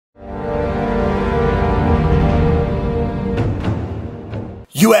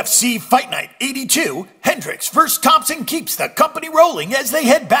UFC Fight Night 82, Hendricks vs. Thompson keeps the company rolling as they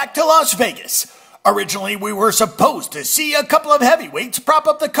head back to Las Vegas. Originally, we were supposed to see a couple of heavyweights prop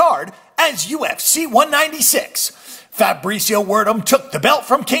up the card as UFC 196. Fabricio Werdum took the belt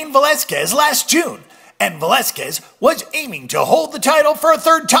from Cain Velasquez last June, and Velasquez was aiming to hold the title for a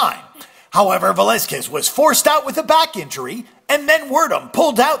third time. However, Velasquez was forced out with a back injury, and then Werdum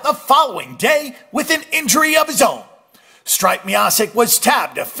pulled out the following day with an injury of his own. Stripe Miocic was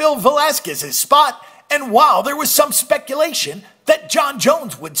tabbed to fill Velasquez's spot, and while there was some speculation that John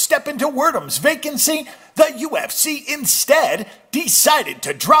Jones would step into Werdum's vacancy, the UFC instead decided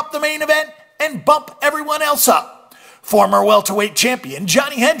to drop the main event and bump everyone else up. Former welterweight champion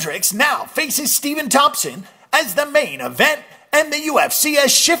Johnny Hendricks now faces Stephen Thompson as the main event, and the UFC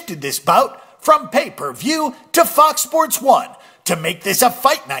has shifted this bout from pay-per-view to Fox Sports 1 to make this a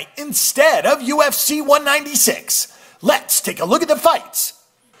fight night instead of UFC 196. Let's take a look at the fights.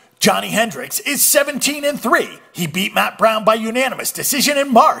 Johnny Hendricks is 17-3. He beat Matt Brown by unanimous decision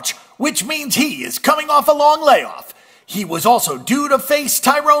in March, which means he is coming off a long layoff. He was also due to face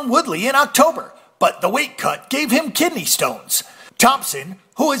Tyrone Woodley in October, but the weight cut gave him kidney stones. Thompson,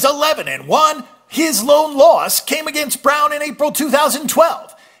 who is 11-1, his lone loss came against Brown in April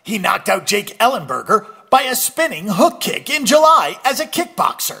 2012. He knocked out Jake Ellenberger by a spinning hook kick in July as a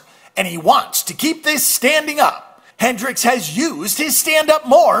kickboxer, and he wants to keep this standing up. Hendricks has used his stand-up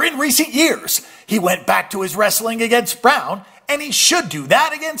more in recent years. He went back to his wrestling against Brown, and he should do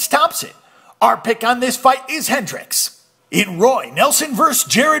that against Thompson. Our pick on this fight is Hendricks. In Roy Nelson vs.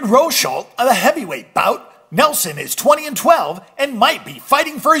 Jared Rosholt, a heavyweight bout, Nelson is 20-12 and might be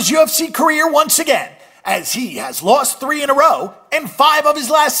fighting for his UFC career once again, as he has lost 3 in a row and 5 of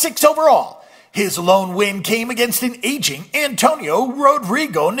his last 6 overall. His lone win came against an aging Antonio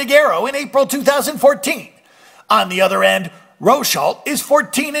Rodrigo Nogueira in April 2014. On the other end, Rosholt is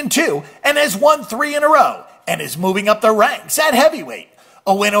 14-2 and has won 3 in a row and is moving up the ranks at heavyweight.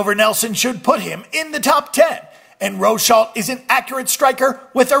 A win over Nelson should put him in the top 10, and Rosholt is an accurate striker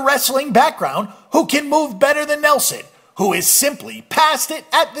with a wrestling background who can move better than Nelson, who is simply past it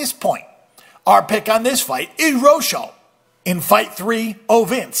at this point. Our pick on this fight is Rosholt. In Fight 3,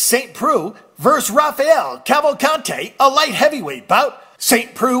 Ovince St. Preux vs. Rafael Cavalcante, a light heavyweight bout,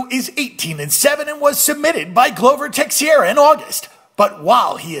 St. Preux is 18-7 and was submitted by Glover Teixeira in August. But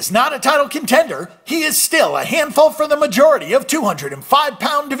while he is not a title contender, he is still a handful for the majority of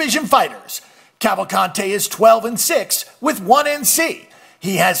 205-pound division fighters. Cavalcante is 12-6 with 1 NC.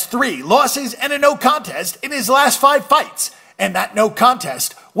 He has 3 losses and a no contest in his last 5 fights, and that no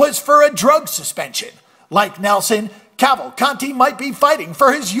contest was for a drug suspension. Like Nelson, Cavalcante might be fighting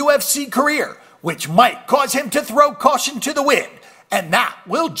for his UFC career, which might cause him to throw caution to the wind, and that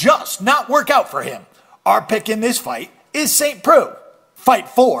will just not work out for him. Our pick in this fight is St. Preux. Fight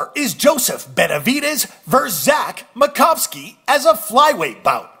 4 is Joseph Benavidez vs. Zach Makovsky as a flyweight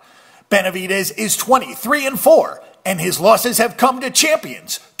bout. Benavidez is 23-4, and his losses have come to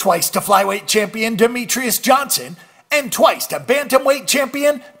champions, twice to flyweight champion Demetrius Johnson, and twice to bantamweight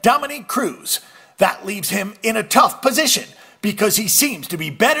champion Dominique Cruz. That leaves him in a tough position, because he seems to be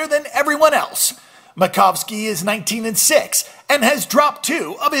better than everyone else. Makovsky is 19-6 and has dropped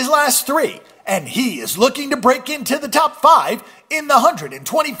 2 of his last 3, and he is looking to break into the top 5 in the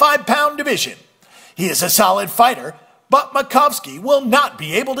 125-pound division. He is a solid fighter, but Makovsky will not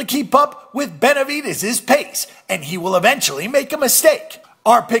be able to keep up with Benavidez's pace, and he will eventually make a mistake.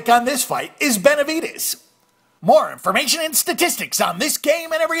 Our pick on this fight is Benavidez. More information and statistics on this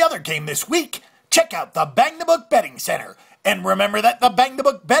game and every other game this week, check out the Bang the Book Betting Center. And remember that the Bang the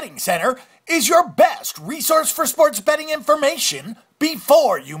Book Betting Center is your best resource for sports betting information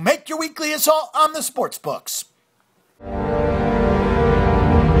before you make your weekly assault on the sports books.